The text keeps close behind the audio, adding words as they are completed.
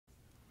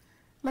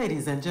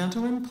Ladies and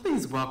gentlemen,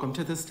 please welcome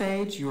to the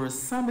stage your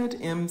Summit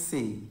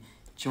MC,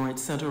 Joint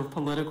Center of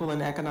Political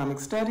and Economic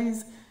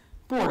Studies,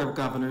 Board of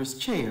Governors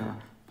Chair,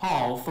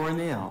 Paul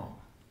Thornell.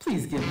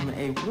 Please give him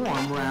a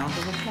warm round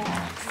of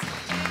applause.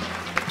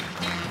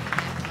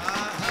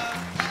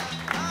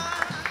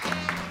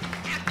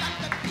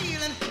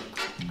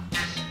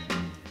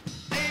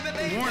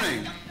 Good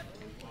morning.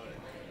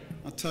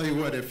 I'll tell you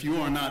what, if you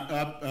are not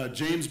up,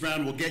 James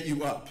Brown will get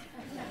you up.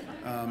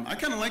 I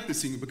kind of like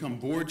this thing. You become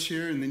board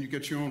chair and then you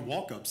get your own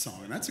walk-up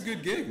song. That's a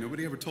good gig.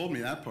 Nobody ever told me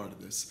that part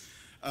of this.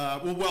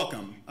 Well,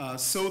 welcome.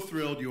 So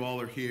thrilled you all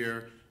are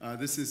here.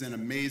 This is an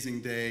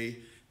amazing day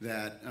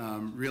that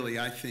really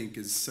I think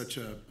is such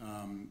a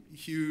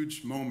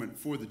huge moment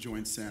for the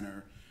Joint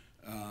Center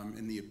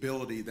and the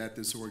ability that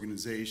this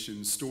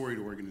organization, storied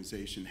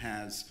organization,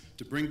 has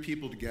to bring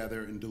people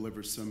together and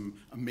deliver some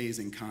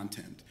amazing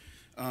content.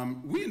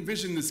 We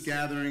envisioned this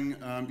gathering,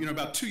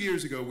 about 2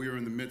 years ago we were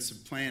in the midst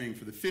of planning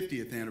for the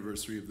 50th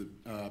anniversary of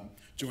the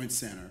Joint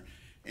Center.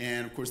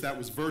 And of course that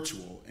was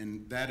virtual,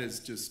 and that is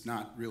just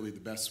not really the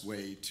best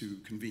way to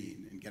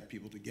convene and get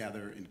people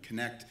together and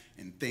connect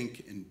and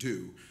think and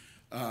do.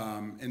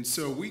 And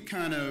so we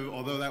kind of,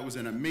 although that was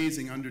an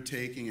amazing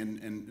undertaking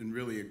and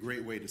really a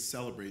great way to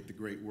celebrate the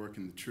great work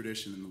and the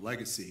tradition and the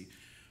legacy,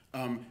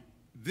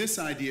 this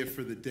idea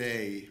for the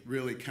day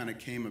really kind of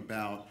came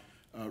about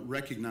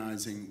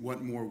recognizing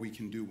what more we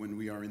can do when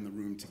we are in the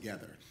room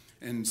together.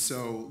 And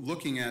so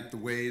looking at the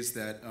ways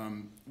that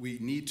we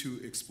need to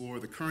explore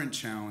the current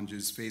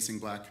challenges facing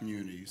Black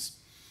communities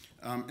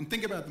and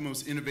think about the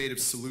most innovative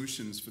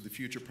solutions for the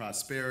future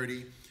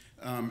prosperity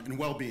and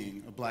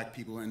well-being of Black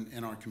people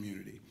in our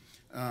community.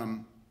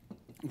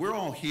 We're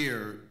all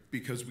here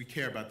because we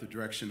care about the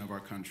direction of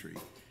our country,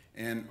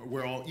 and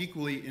we're all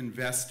equally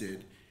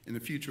invested in the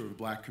future of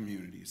Black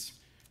communities.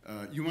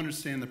 You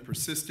understand the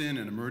persistent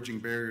and emerging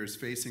barriers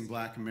facing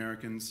Black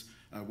Americans,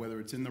 whether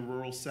it's in the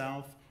rural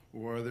South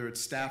or whether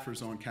it's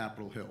staffers on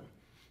Capitol Hill.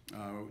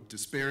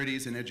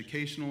 Disparities in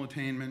educational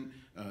attainment,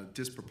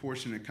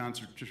 disproportionate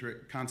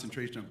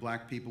concentration of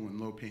Black people in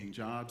low-paying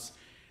jobs,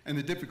 and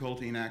the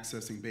difficulty in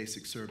accessing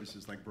basic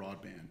services like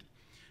broadband.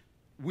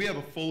 We have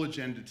a full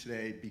agenda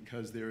today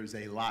because there is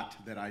a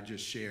lot that I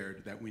just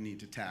shared that we need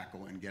to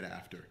tackle and get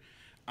after.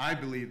 I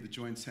believe the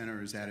Joint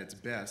Center is at its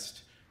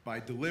best by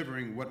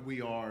delivering what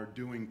we are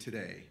doing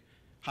today,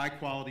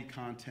 high-quality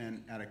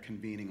content at a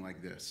convening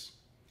like this.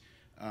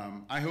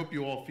 I hope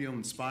you all feel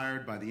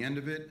inspired by the end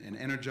of it and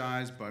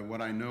energized by what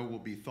I know will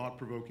be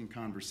thought-provoking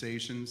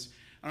conversations.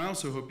 And I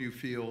also hope you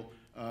feel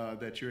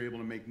that you're able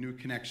to make new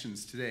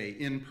connections today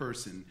in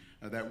person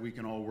that we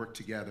can all work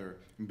together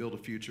and build a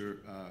future,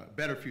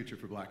 better future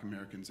for Black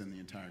Americans in the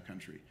entire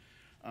country.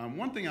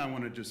 One thing I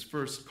want to just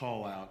first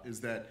call out is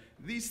that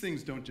these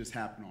things don't just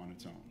happen on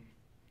its own.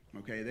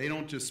 Okay, they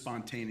don't just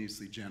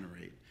spontaneously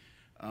generate.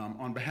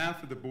 On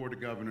behalf of the Board of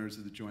Governors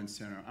of the Joint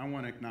Center, I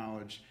want to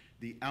acknowledge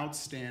the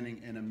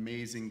outstanding and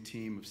amazing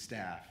team of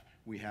staff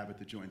we have at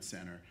the Joint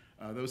Center.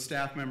 Those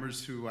staff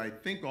members who I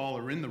think all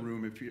are in the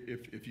room,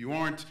 if you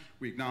aren't,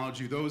 we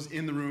acknowledge you. Those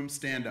in the room,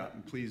 stand up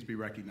and please be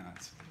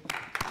recognized.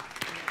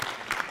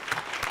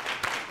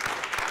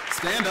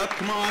 Stand up,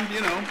 come on,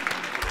 you know.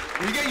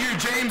 When you get your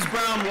James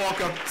Brown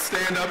walk up,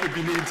 stand up if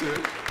you need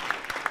to.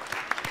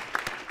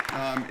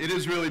 It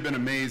has really been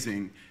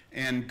amazing,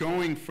 and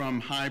going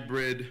from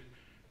hybrid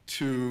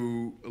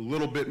to a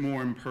little bit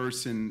more in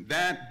person,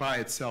 that by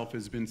itself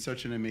has been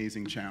such an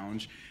amazing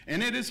challenge,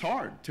 and it is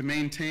hard to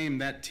maintain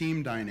that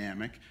team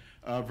dynamic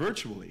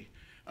virtually.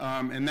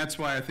 And that's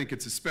why I think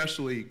it's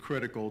especially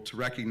critical to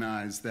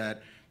recognize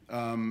that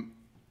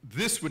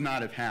this would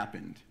not have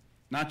happened,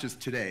 not just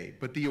today,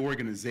 but the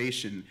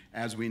organization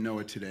as we know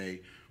it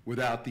today,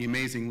 without the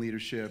amazing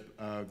leadership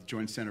of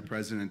Joint Center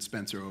President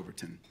Spencer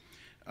Overton.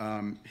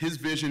 His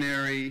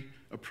visionary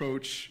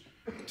approach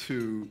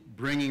to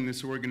bringing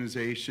this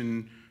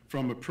organization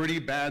from a pretty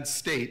bad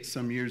state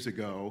some years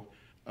ago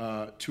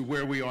to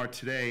where we are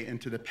today and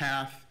to the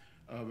path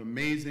of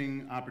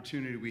amazing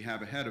opportunity we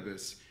have ahead of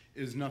us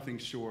is nothing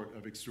short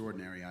of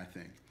extraordinary, I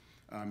think.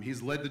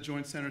 He's led the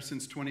Joint Center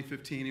since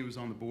 2015. He was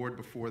on the board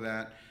before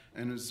that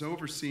and has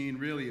overseen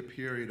really a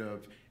period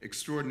of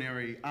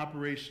extraordinary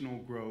operational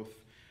growth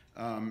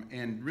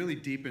and really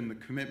deepened the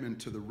commitment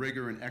to the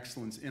rigor and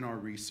excellence in our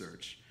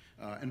research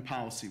and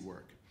policy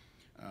work.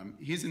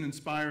 He's an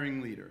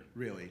inspiring leader,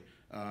 really,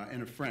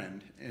 and a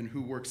friend, and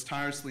who works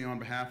tirelessly on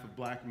behalf of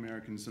Black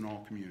Americans in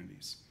all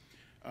communities.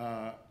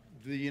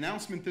 The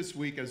announcement this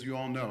week, as you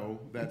all know,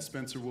 that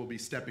Spencer will be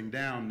stepping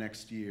down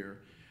next year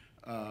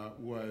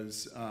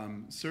was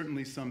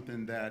certainly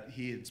something that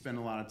he had spent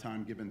a lot of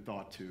time giving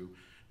thought to.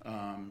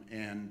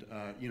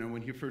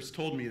 When he first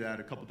told me that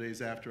a couple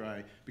days after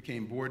I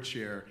became board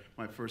chair,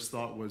 my first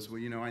thought was,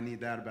 well, I need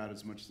that about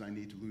as much as I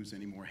need to lose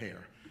any more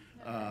hair.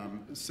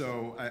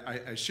 So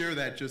I share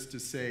that just to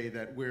say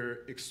that we're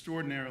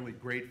extraordinarily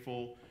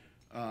grateful,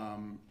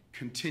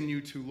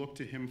 continue to look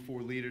to him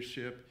for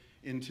leadership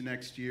into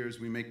next year as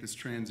we make this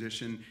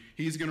transition.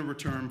 He's going to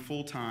return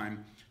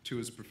full-time to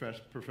his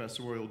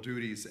professorial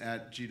duties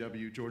at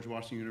GW, George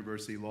Washington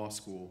University Law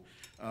School.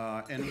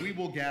 And we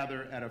will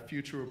gather at a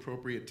future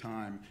appropriate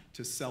time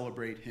to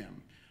celebrate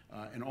him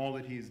and all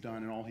that he's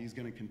done and all he's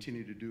going to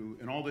continue to do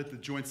and all that the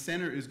Joint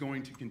Center is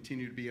going to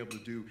continue to be able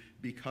to do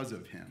because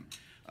of him.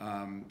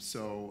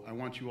 So I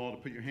want you all to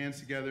put your hands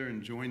together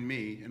and join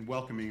me in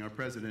welcoming our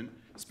president,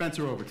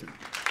 Spencer Overton.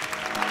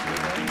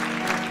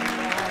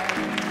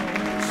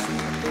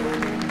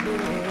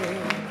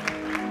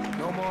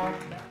 No more.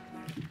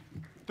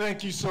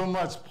 Thank you so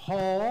much,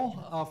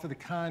 Paul, for the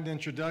kind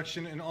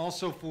introduction and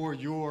also for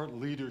your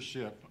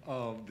leadership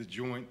of the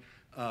Joint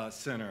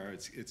Center.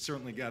 It's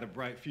certainly got a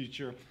bright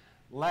future.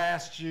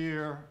 Last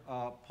year,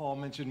 Paul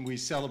mentioned we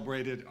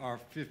celebrated our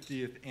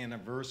 50th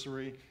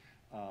anniversary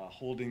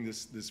holding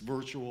this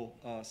virtual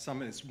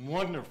summit. It's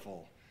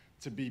wonderful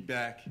to be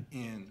back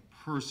in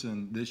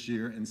person this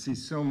year and see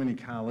so many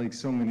colleagues,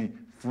 so many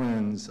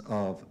friends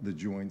of the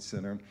Joint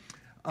Center.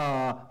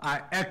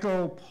 I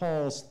echo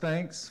Paul's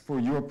thanks for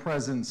your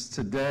presence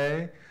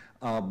today,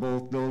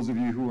 both those of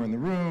you who are in the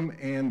room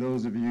and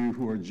those of you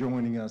who are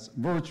joining us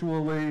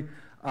virtually.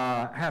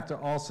 I have to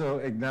also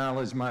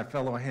acknowledge my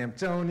fellow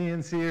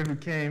Hamptonians here who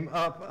came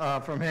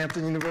up from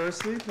Hampton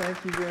University.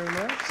 Thank you very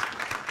much.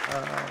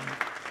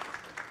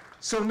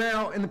 So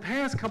now, in the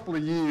past couple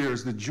of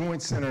years, the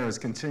Joint Center has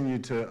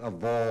continued to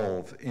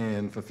evolve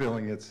in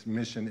fulfilling its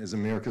mission as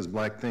America's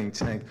Black think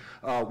tank.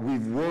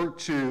 We've worked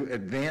to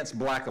advance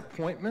Black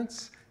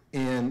appointments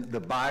in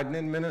the Biden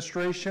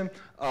administration.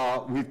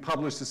 We've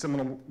published a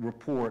seminal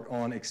report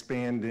on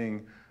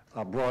expanding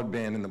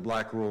broadband in the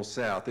Black rural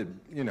South. It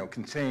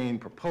contained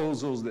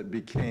proposals that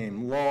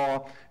became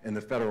law in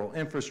the federal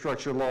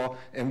infrastructure law,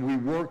 and we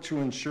worked to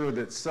ensure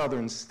that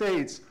Southern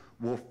states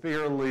will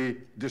fairly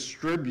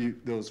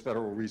distribute those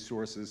federal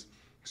resources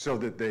so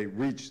that they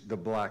reach the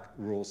Black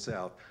rural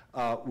South.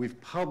 We've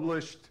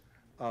published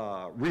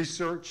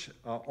research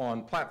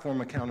on platform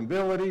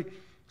accountability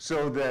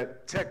so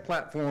that tech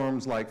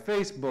platforms like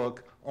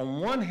Facebook,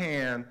 on one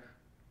hand,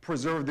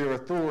 preserve their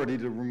authority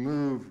to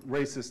remove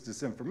racist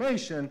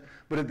disinformation,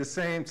 but at the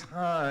same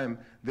time,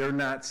 they're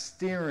not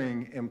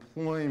steering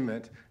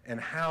employment and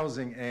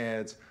housing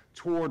ads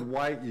toward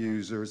white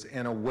users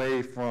and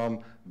away from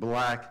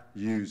Black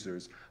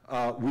users.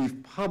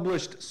 We've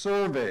published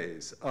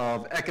surveys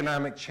of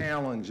economic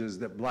challenges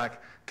that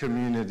Black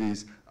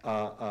communities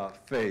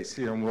face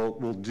here, and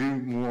we'll do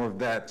more of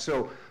that.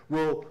 So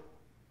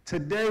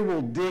today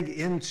we'll dig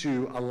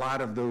into a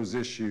lot of those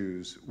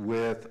issues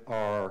with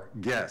our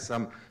guests.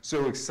 I'm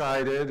so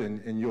excited,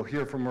 and you'll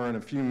hear from her in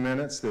a few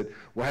minutes, that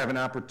we'll have an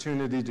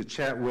opportunity to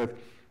chat with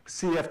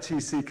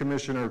CFTC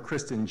Commissioner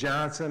Kristen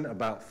Johnson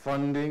about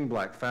funding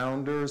Black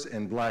founders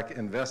and Black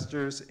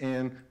investors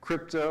in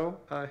crypto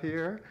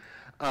here.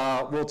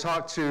 We'll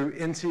talk to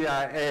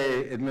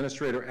NTIA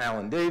Administrator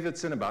Alan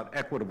Davidson about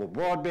equitable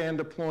broadband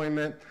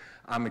deployment.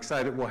 I'm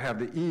excited we'll have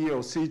the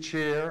EEOC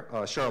Chair,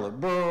 Charlotte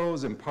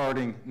Burrows,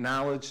 imparting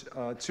knowledge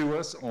to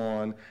us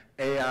on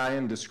AI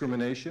and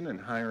discrimination in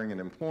hiring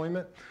and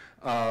employment.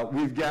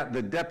 We've got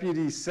the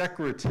Deputy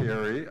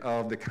Secretary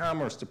of the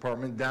Commerce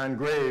Department, Don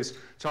Graves,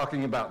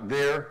 talking about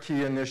their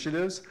key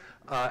initiatives.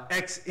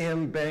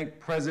 Ex-Im Bank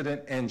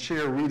President and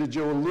Chair Rita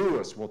Jo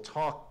Lewis will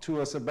talk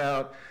to us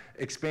about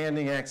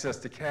expanding access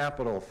to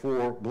capital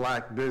for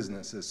Black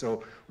businesses.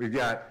 So we've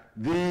got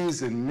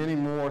these and many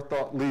more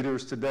thought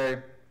leaders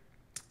today.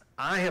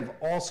 I have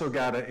also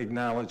got to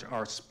acknowledge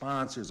our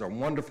sponsors, our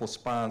wonderful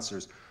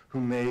sponsors who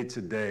made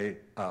today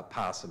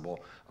possible.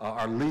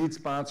 Our lead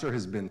sponsor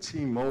has been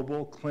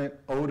T-Mobile. Clint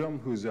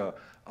Odom, who's a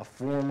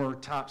former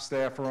top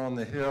staffer on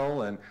the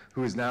Hill and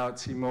who is now at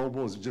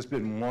T-Mobile, has just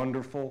been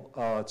wonderful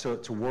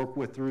to work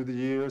with through the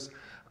years.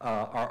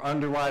 Our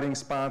underwriting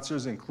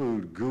sponsors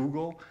include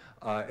Google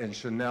and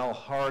Chanel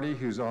Hardy,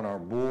 who's on our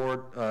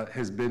board,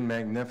 has been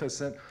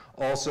magnificent.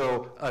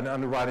 Also, an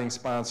underwriting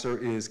sponsor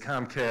is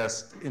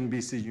Comcast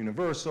NBC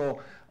Universal.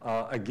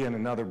 Again,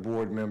 another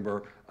board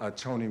member,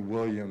 Tony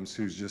Williams,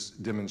 who's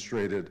just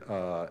demonstrated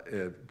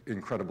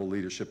incredible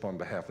leadership on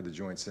behalf of the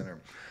Joint Center.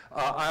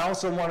 I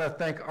also want to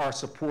thank our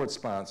support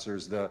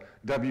sponsors, the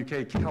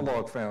W.K.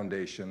 Kellogg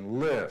Foundation,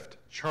 Lyft,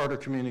 Charter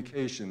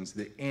Communications,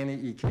 the Annie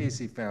E.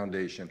 Casey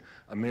Foundation,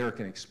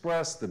 American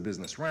Express, the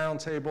Business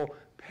Roundtable,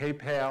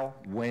 PayPal,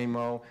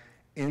 Waymo,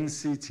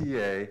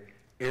 NCTA,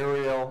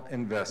 Ariel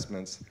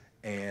Investments,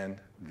 and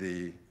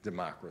the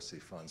Democracy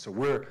Fund. So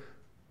we're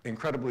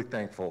incredibly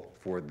thankful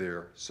for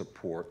their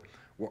support.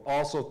 We're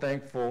also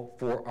thankful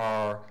for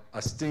our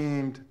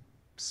esteemed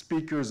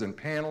speakers and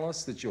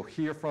panelists that you'll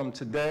hear from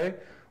today.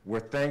 We're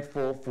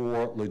thankful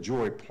for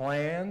LaJoy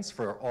Plans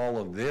for all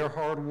of their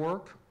hard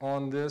work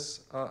on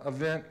this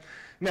event.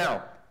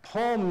 Now,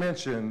 Paul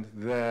mentioned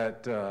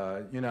that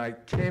I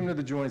came to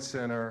the Joint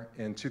Center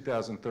in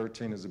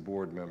 2013 as a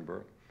board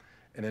member,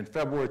 and in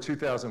February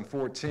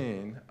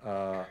 2014,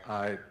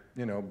 I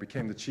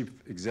became the chief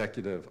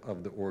executive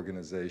of the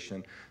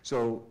organization.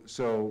 So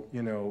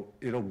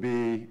it'll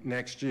be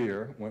next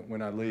year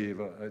when I leave,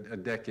 a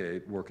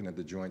decade working at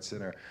the Joint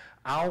Center.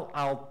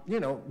 I'll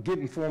get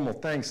informal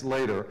thanks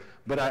later,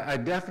 but I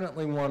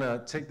definitely want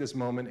to take this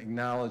moment,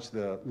 acknowledge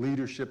the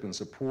leadership and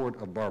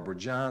support of Barbara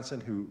Johnson,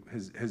 who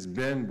has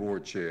been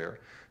board chair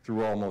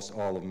through almost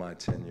all of my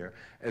tenure,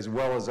 as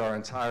well as our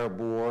entire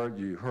board.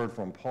 You heard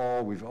from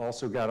Paul. We've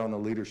also got on the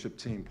leadership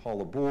team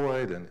Paula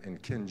Boyd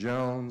and Ken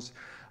Jones.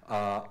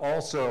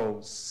 Also,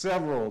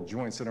 several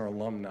Joint Center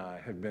alumni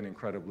have been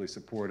incredibly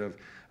supportive,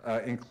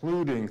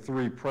 including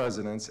 3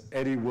 presidents,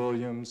 Eddie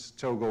Williams,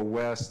 Togo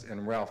West,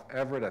 and Ralph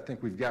Everett. I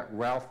think we've got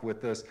Ralph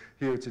with us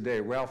here today.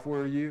 Ralph,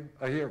 where are you?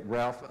 Here,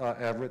 Ralph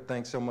Everett.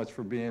 Thanks so much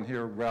for being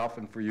here, Ralph,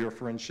 and for your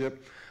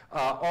friendship.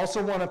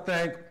 Also want to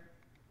thank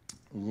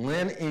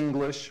Lynn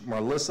English,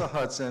 Marlissa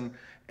Hudson,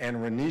 and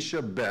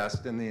Renisha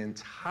Best, and the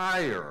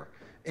entire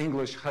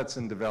English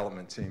Hudson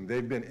development team.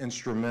 They've been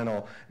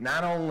instrumental,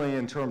 not only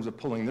in terms of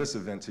pulling this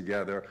event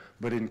together,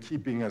 but in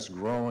keeping us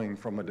growing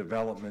from a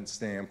development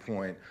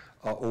standpoint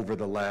over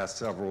the last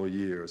several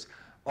years.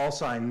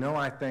 Also, I know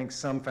I thanked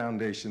some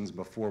foundations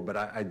before, but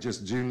I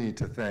just do need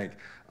to thank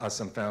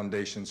some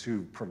foundations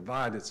who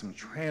provided some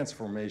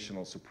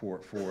transformational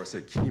support for us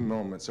at key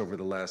moments over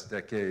the last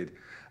decade.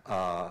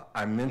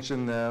 I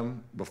mentioned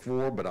them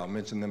before, but I'll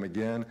mention them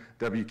again.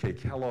 W.K.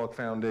 Kellogg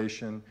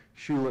Foundation,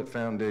 Hewlett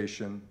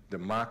Foundation,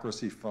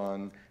 Democracy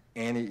Fund,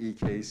 Annie E.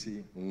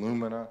 Casey,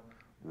 Lumina,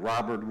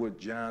 Robert Wood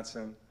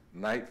Johnson,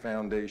 Knight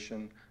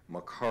Foundation,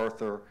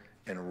 MacArthur,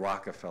 and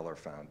Rockefeller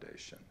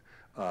Foundation.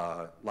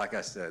 Like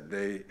I said,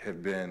 they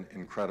have been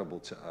incredible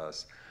to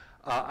us.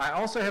 I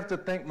also have to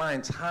thank my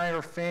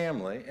entire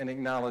family and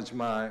acknowledge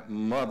my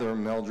mother,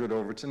 Mildred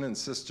Overton, and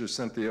sister,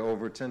 Cynthia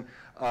Overton.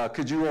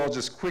 Could you all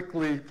just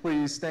quickly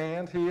please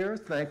stand here?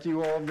 Thank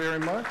you all very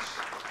much.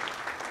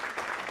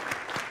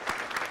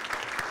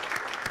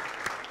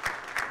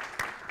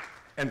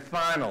 And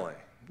finally,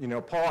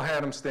 Paul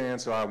had him stand,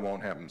 so I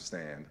won't have him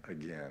stand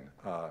again.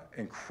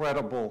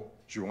 Incredible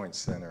Joint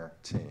Center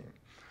team.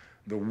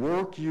 The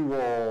work you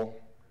all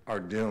are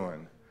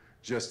doing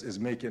just is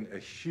making a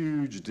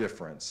huge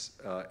difference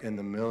in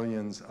the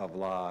millions of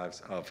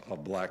lives of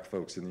Black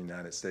folks in the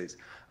United States.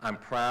 I'm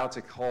proud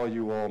to call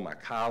you all my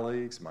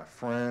colleagues, my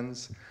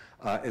friends.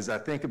 As I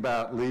think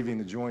about leaving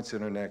the Joint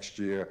Center next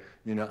year,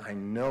 I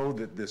know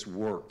that this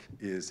work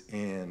is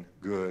in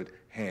good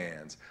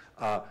hands.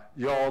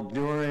 Y'all,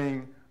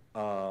 during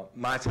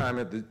my time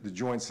at the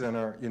Joint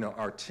Center,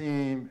 our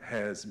team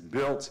has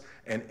built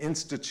an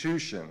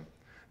institution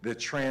that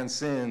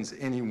transcends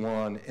any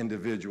one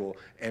individual,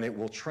 and it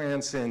will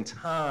transcend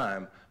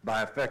time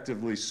by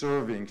effectively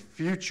serving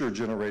future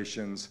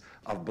generations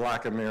of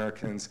Black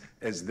Americans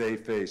as they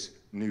face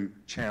new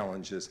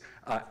challenges.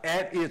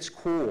 At its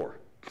core,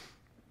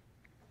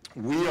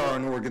 we are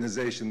an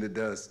organization that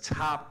does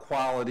top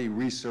quality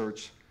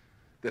research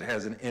that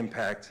has an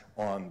impact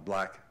on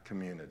Black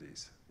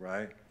communities,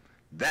 right?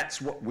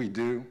 That's what we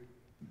do.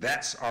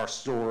 That's our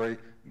story.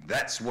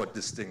 That's what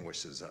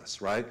distinguishes us,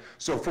 right?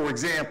 So for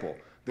example,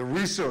 the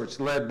research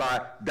led by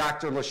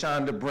Dr.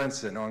 LaShonda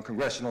Brinson on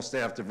congressional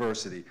staff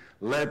diversity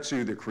led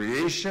to the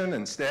creation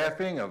and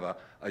staffing of a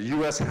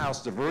U.S.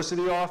 House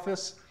Diversity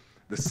Office.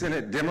 The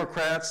Senate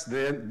Democrats,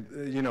 the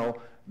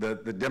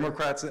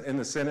Democrats in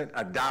the Senate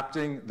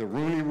adopting the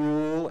Rooney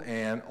Rule,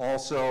 and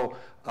also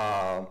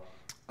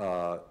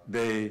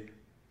they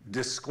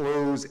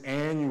disclose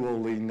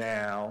annually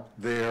now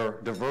their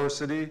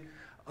diversity,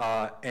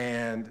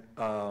 and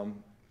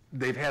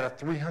they've had a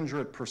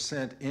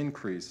 300%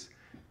 increase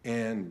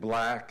in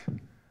Black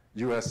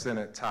U.S.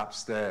 Senate top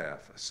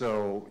staff.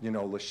 So,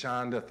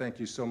 LaShonda, thank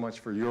you so much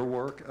for your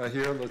work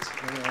here.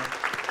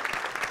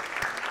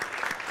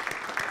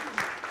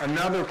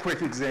 Another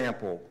quick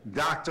example,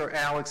 Dr.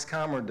 Alex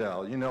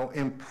Commerdell,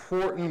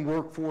 important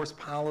workforce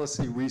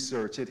policy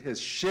research. It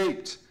has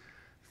shaped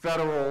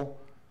federal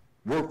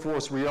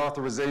workforce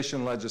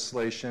reauthorization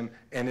legislation,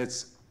 and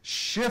it's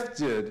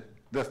shifted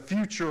the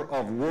future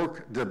of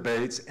work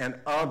debates and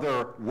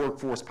other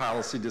workforce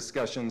policy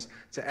discussions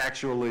to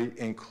actually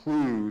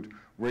include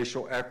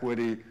racial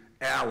equity.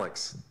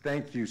 Alex,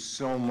 thank you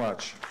so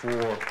much for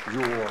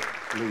your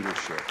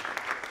leadership.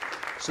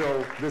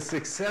 So the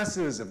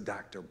successes of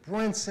Dr.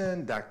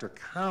 Brinson, Dr.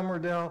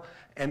 Commerdell,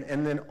 and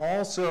then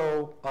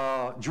also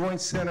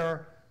Joint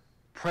Center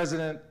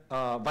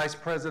Vice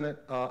President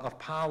of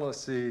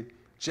Policy,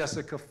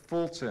 Jessica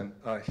Fulton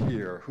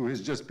here, who has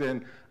just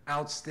been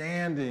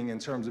outstanding in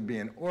terms of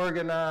being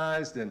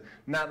organized and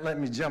not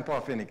letting me jump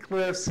off any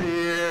cliffs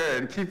here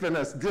and keeping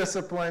us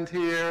disciplined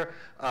here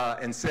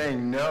and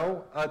saying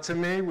no to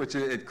me, which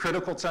at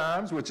critical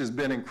times, which has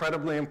been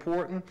incredibly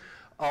important.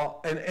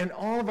 And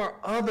all of our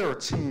other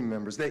team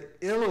members, they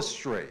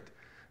illustrate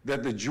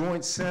that the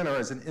Joint Center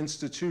as an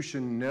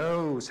institution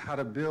knows how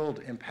to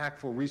build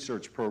impactful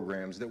research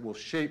programs that will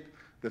shape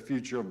the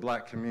future of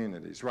Black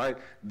communities, right?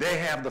 They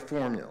have the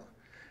formula.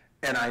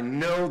 And I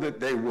know that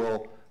they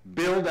will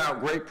build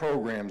out great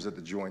programs at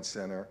the Joint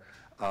Center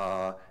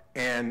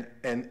and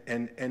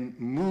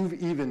move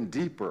even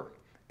deeper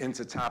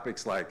into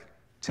topics like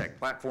tech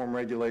platform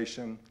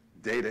regulation,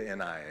 data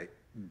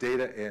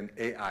and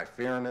AI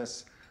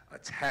fairness,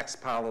 tax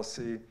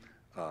policy,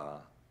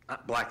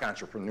 Black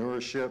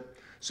entrepreneurship.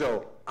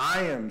 So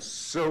I am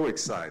so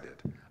excited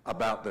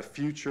about the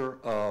future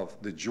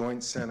of the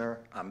Joint Center.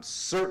 I'm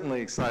certainly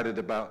excited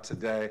about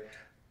today.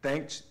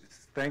 Thanks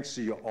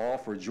to you all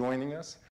for joining us.